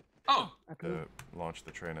Oh! I can, to launch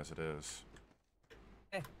the train as it is.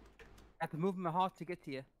 I can move my heart to get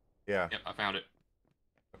to you. Yeah. Yep, I found it.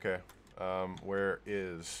 Okay. Where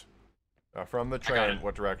is... from the got train, it.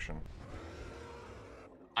 what direction?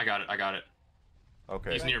 I got it.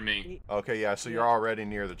 Okay. He's near me. Okay, yeah, so you're already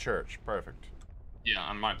near the church. Perfect. Yeah,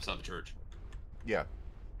 I'm right beside the church. Yeah.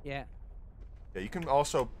 Yeah. Yeah, you can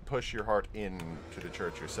also push your heart into the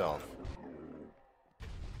church yourself.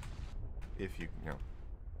 If you know.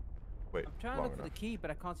 Wait, I'm trying to long look for the enough. key,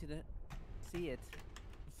 but I can't see it.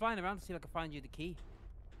 I'm flying around to see if I can find you the key.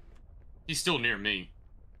 He's still near me.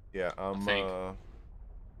 Yeah, think.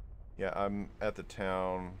 yeah, I'm at the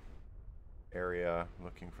town area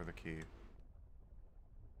looking for the key.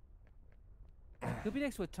 He'll be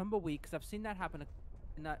next to a tumbleweed, because I've seen that happen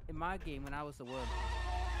in my game when I was the worm.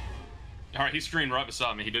 Alright, he's streamed right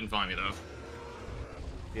beside me. He didn't find me, though.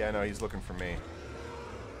 Yeah, I know, he's looking for me.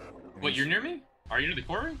 And Wait, he's- you're near me? Are you near the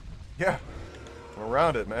quarry? Yeah. I'm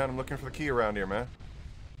around it, man. I'm looking for the key around here, man.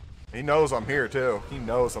 He knows I'm here, too. He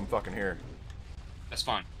knows I'm fucking here. That's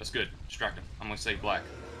fine. That's good. Distract him. I'm gonna say Black.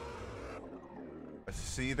 I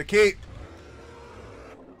see the key.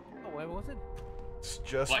 Oh, where was it? It's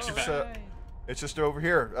just, Black's your back. Right. it's just over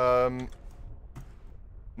here.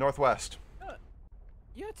 Northwest.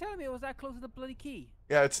 You're telling me it was that close to the bloody key?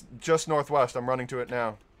 Yeah, it's just northwest. I'm running to it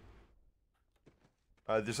now.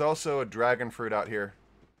 There's also a dragon fruit out here.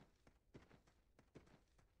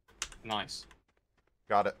 Nice.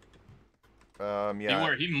 Got it. Yeah.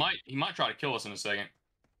 Beware, he might try to kill us in a second.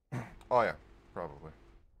 Oh yeah, probably.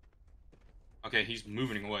 Okay, he's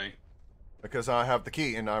moving away. Because I have the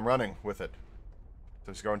key and I'm running with it.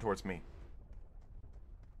 So it's going towards me.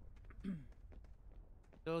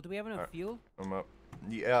 So, do we have enough fuel? I'm up.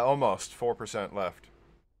 Yeah, almost. 4% left.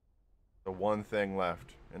 The one thing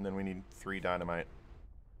left. And then we need 3 dynamite.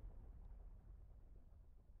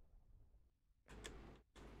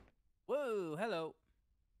 Whoa, hello.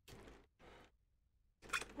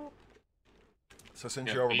 So since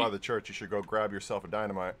Yeah, you're over by eight. the church, you should go grab yourself a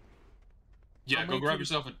dynamite. Yeah, I'll go wait grab till-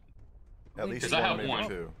 yourself a... At Wait, least 'cause I one, have maybe one.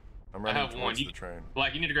 2. I'm I running have one. towards You- the train.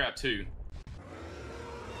 Black, you need to grab 2.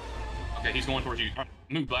 Okay, he's going towards you.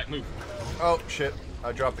 Move, Black, move. Oh, shit.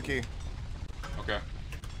 I dropped the key. Okay.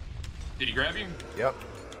 Did he grab you? Yep.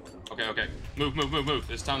 Okay. Move.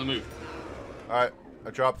 It's time to move. Alright. I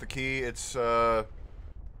dropped the key. It's,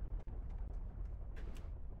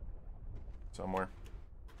 somewhere.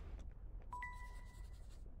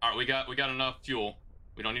 Alright, we got enough fuel.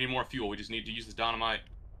 We don't need any more fuel. We just need to use this dynamite.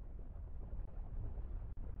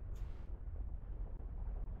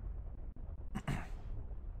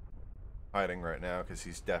 Hiding right now because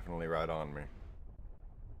he's definitely right on me.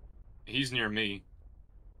 He's near me.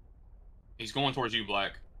 He's going towards you,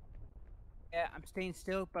 Black. Yeah, I'm staying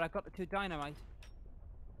still, but I got the 2 dynamite.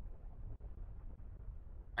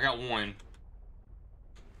 I got 1.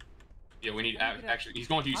 Yeah, we need How did you get out? actually. He's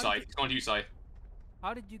going to you How did side. you- He's going to you side.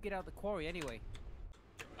 How did you get out the quarry anyway?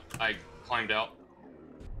 I climbed out.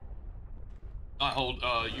 I hold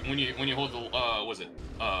when you hold the was it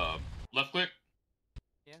left click?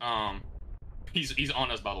 Yeah. He's on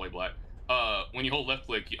us, by the way, Black. When you hold left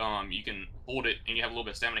click, you can hold it and you have a little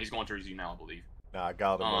bit of stamina. He's going towards you now, I believe. Nah, I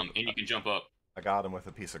got him. And you can jump up. I got him with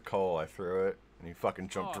a piece of coal. I threw it, and he fucking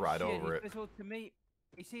jumped Oh, right shit, over he it. whistled to me.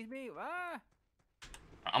 He sees me. Ah!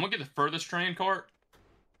 I'm gonna get the furthest train cart.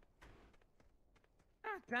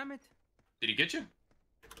 Ah, damn it. Did he get you?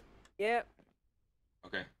 Yeah.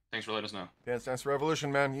 Okay. Thanks for letting us know. Dance Dance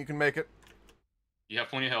Revolution, man. You can make it. You have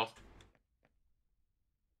plenty of health.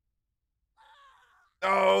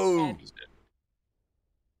 Oh! He's dead.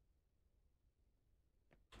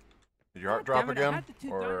 Did your heart God drop damn it, I again? had the 2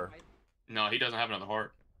 Or dynamite. No, he doesn't have another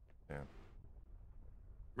heart. Yeah.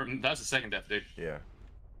 That's the second death, dude. yeah.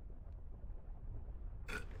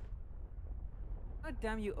 God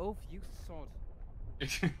damn you, oaf, you sod.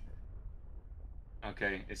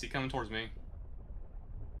 Okay, is he coming towards me?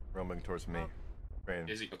 Roaming towards me. Rain.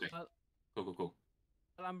 Is he? Okay. Well- Cool.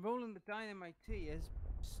 Well, I'm rolling the dynamite tears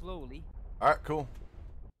slowly. Alright, cool.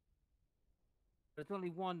 But it's only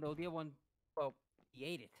one though. The other one, well, he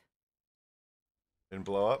ate it. Didn't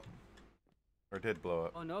blow up? Or did blow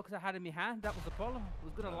up? Oh no, because I had it in my hand. That was the problem. I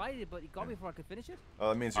was gonna light it, but he got me before I could finish it. Oh,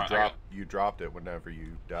 that means you Alright, I got- dropped it whenever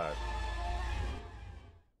you died.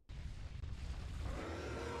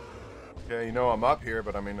 Okay, you know I'm up here,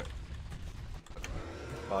 but I mean,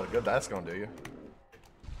 a lot of good that's gonna do you.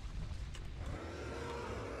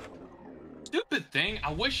 Stupid thing.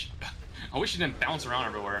 I wish it didn't bounce around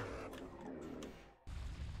everywhere.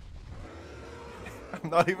 I'm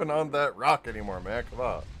not even on that rock anymore, man. Come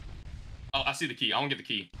on. Oh, I see the key. I want to get the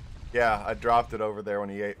key. Yeah, I dropped it over there when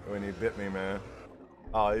he bit me, man.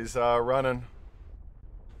 Oh, he's running.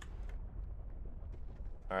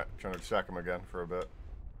 All right, trying to distract him again for a bit.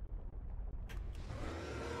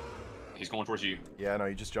 He's going towards you. Yeah, no,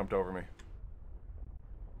 he just jumped over me.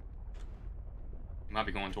 He might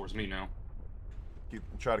be going towards me now.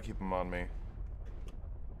 Try to keep him on me.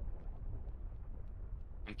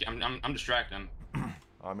 I'm distracting him.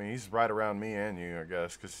 I mean, he's right around me and you, I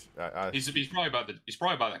guess, because He's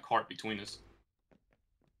probably by that cart between us.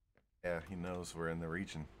 yeah, he knows we're in the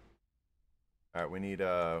region. All right, we need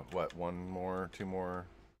what? 2 more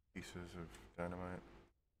pieces of dynamite.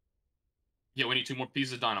 Yeah, we need 2 more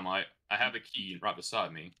pieces of dynamite. I have the key right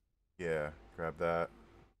beside me. Yeah, grab that.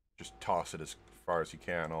 Just toss it as far as you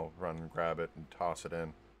can. I'll run and grab it and toss it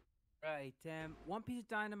in. Right. One piece of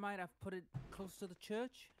dynamite. I've put it close to the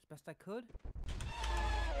church as best I could.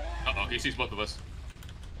 Uh-oh, he sees both of us.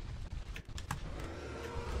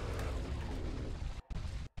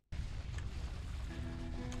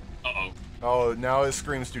 Uh-oh. Oh, now his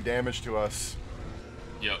screams do damage to us.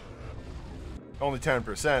 Yep. Only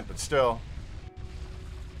 10%, but still.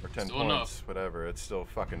 Or 10 Still points, enough. whatever. It's still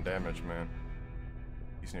fucking damage, man.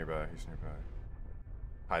 He's nearby. He's nearby.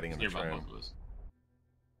 Hiding in the Nearby train. both of us.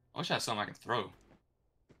 I wish I had something I can throw.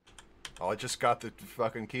 Oh, I just got the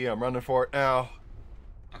fucking key. I'm running for it now.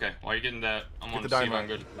 Okay, while you're getting that, I'm gonna the see if I dynamite.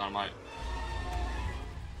 can go to the dynamite.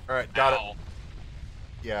 All right, got Ow. it.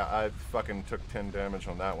 Yeah, I fucking took 10 damage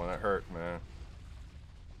on that one. That hurt, man.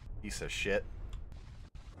 Piece of shit.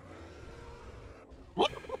 All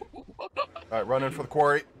right, running for the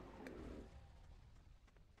quarry.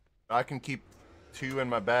 I can keep 2 in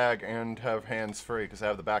my bag and have hands free because I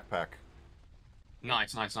have the backpack.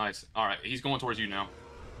 Nice. Alright, he's going towards you now.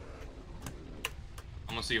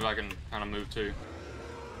 I'm gonna see if I can kind of move too.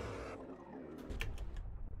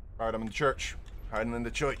 All right, I'm in the church. Hiding in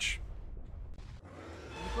the church.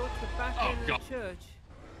 When you go to the back Oh, end God. of the church,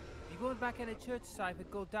 if you go to the back end of the church side, if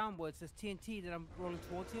it go downwards, there's TNT that I'm rolling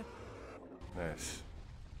towards you. Nice.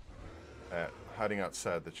 Hiding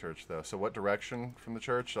outside the church, though. So what direction from the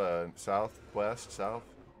church? South, west, south?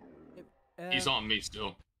 He's on me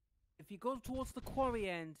still. If you go towards the quarry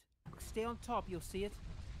end, stay on top, you'll see it.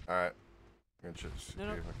 All right. I'm gonna just see No,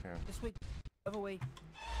 no. if I can. This way, other way.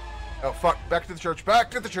 Oh, fuck. Back to the church. Back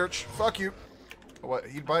to the church. Fuck you. What?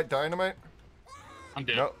 He'd bite dynamite? I'm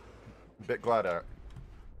dead. Nope. Bit Gladiator.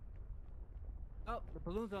 Oh, the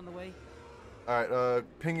balloon's on the way. Alright,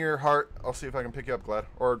 ping your heart. I'll see if I can pick you up, Glad.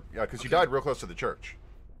 Or, yeah, because you died real close to the church.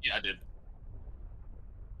 Yeah, I did.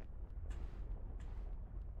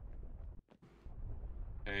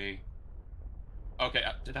 Okay. Okay,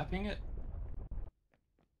 did I ping it?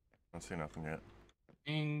 I don't see nothing yet.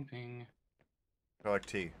 Ping, ping. I like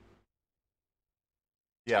T.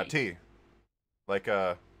 Yeah, T. Like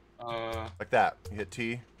that. You hit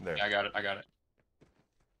T. There. Yeah, I got it.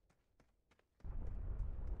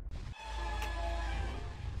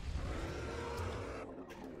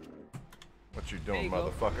 What you There doing, you go.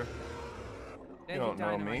 motherfucker? There's You your don't know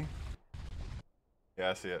dynamite. me.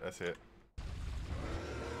 Yeah, I see it. I see it.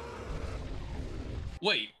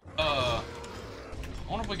 Wait, I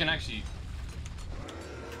wonder if we can actually.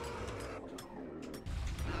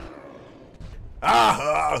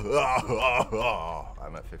 I'm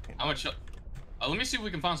at 15. How much? Let me see if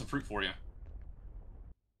we can find some fruit for you.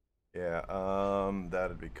 Yeah,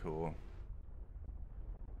 that'd be cool.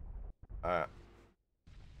 Alright.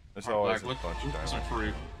 There's always Black, a bunch of look for some dynamite.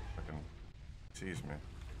 fruit. Fucking sees me.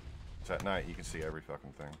 It's at night, you can see every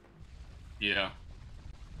fucking thing. Yeah.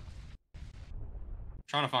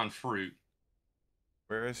 Trying to find fruit.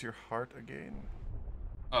 Where is your heart again?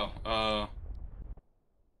 Oh,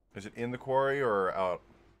 Is it in the quarry or out?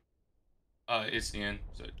 it's in.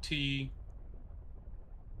 So T.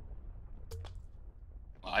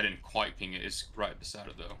 Well, I didn't quite ping it. It's right beside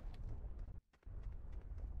it though.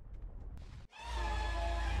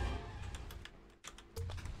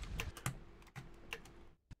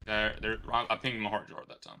 There. I pinged my heart jar at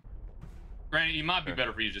that time. Granted, it might be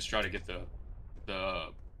better for you to just try to get the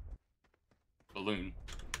balloon,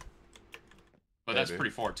 but Yeah, that's dude.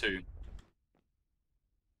 pretty far too.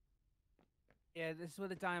 Yeah, this is where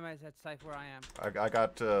the dynamite is at site where I am. I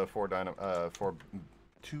got 2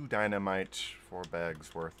 dynamite, 4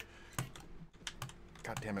 bags worth.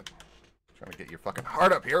 God damn it. Trying to get your fucking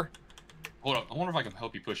heart up here. Hold up. I wonder if I can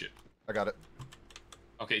help you push it. I got it.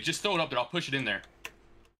 Okay, just throw it up there. I'll push it in there.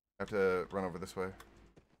 I have to run over this way.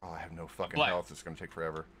 Oh, I have no fucking Black. health. It's gonna take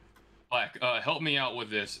forever. Black, help me out with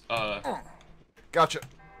this. Gotcha.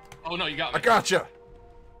 Oh no, you got me. I gotcha.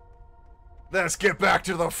 Let's get back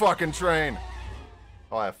to the fucking train.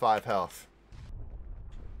 Oh, I have 5 health.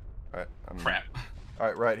 Alright, Crap.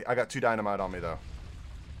 Alright, right. I got 2 dynamite on me though.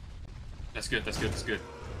 That's good. That's good. That's good.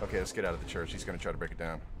 Okay, let's get out of the church. He's gonna try to break it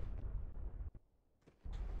down.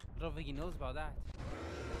 I don't think he knows about that.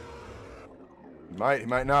 He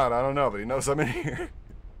might not. I don't know, but he knows I'm in here.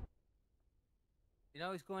 You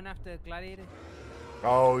know he's going after Gladiator?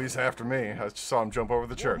 Oh, he's after me. I just saw him jump over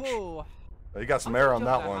the church. Whoa. He got some How air did on he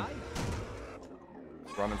that jump one.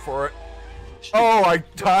 high? Running for it. Oh, I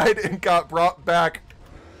died and got brought back.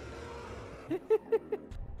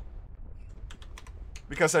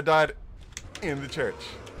 Because I died in the church.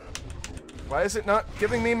 Why is it not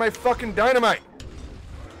giving me my fucking dynamite?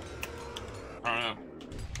 I don't know.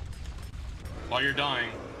 While you're dying,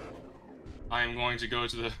 I am going to go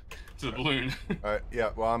to the balloon. Alright,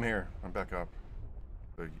 yeah, well, I'm here. I'm back up.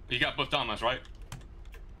 You got both dynamites, right?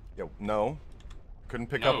 Yo, no. Couldn't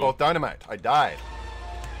pick No. up both dynamite. I died.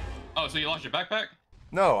 Oh, so you lost your backpack?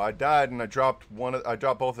 No, I died and I dropped I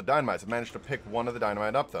dropped both the dynamites. I managed to pick one of the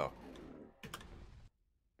dynamite up though.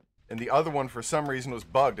 And the other one for some reason was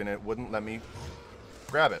bugged and it wouldn't let me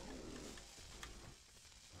grab it.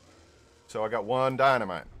 So I got 1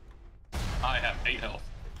 dynamite. I have 8 health.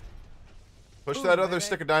 Push Ooh, that other baby.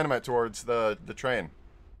 stick of dynamite towards the train.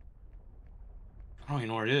 I don't even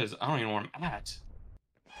know where it is. I don't even know where I'm at.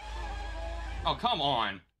 Oh, come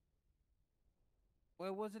on.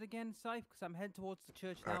 Where was it again, Scythe? Because I'm heading towards the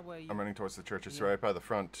church now where you... I'm running towards the church. It's Yeah. right by the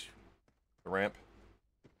front. The ramp.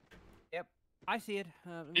 Yep, I see it.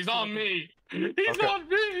 Let me He's see if I on can me. He's Okay. on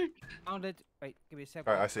me. Found it. Wait, give me a second.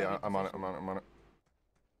 Alright, I see it. I'm on it. I'm on it.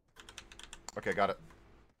 Okay, got it.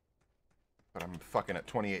 But I'm fucking at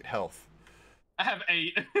 28 health. I have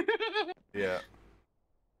 8. Yeah.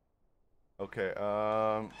 Okay,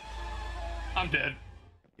 I'm dead.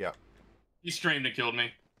 yeah. He streamed and killed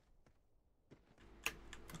me.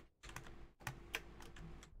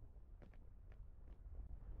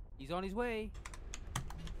 He's on his way.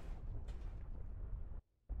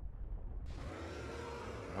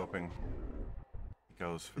 I'm hoping he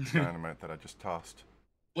goes for the dynamite that I just tossed.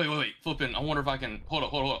 Wait. Flippin', I wonder if I can... Hold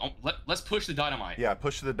up. Let's push the dynamite. Yeah,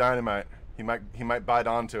 push the dynamite. He might bite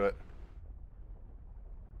onto it.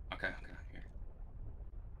 Okay, here.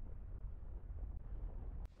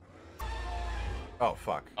 Oh,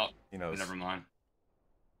 fuck. Oh, He knows. never mind.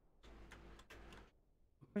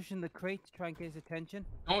 Pushing the crate to try and get his attention.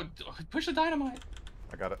 Don't push the dynamite.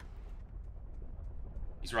 I got it.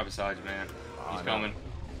 He's right beside you, man. Oh, He's I know. coming.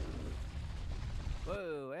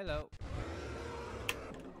 Whoa, hello.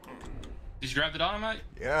 Did you grab the dynamite?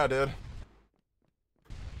 Yeah, I did.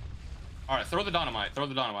 All right, throw the dynamite. Throw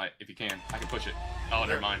the dynamite if you can. I can push it. Oh,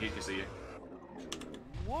 never mind. He can see you.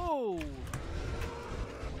 Whoa!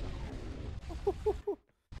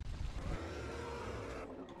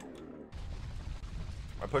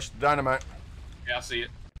 I pushed the dynamite. Yeah, I see it.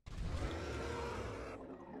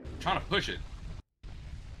 I'm trying to push it.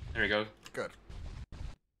 There you go. Good.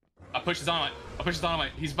 I pushed his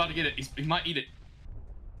dynamite. He's about to get it. He might eat it.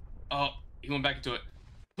 Oh, He went back into it.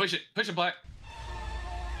 Push it, Black.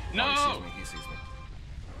 No! Oh, he sees me.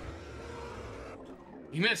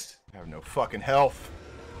 He missed. I have no fucking health.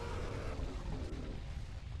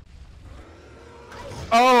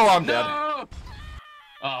 Oh, I'm dead. No!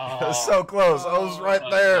 Oh, That was so close. I was right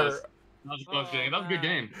there. That was a close game. That was a good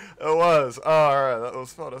game. It was. Oh, alright, that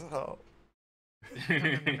was fun as hell. Nom,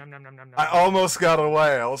 nom, nom, nom, nom, nom, I nom. almost got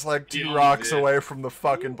away. I was like You 2 almost rocks did. away from the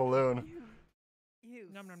fucking balloon. You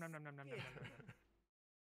Nom, nom, nom, nom, nom, nom, nom, nom, nom.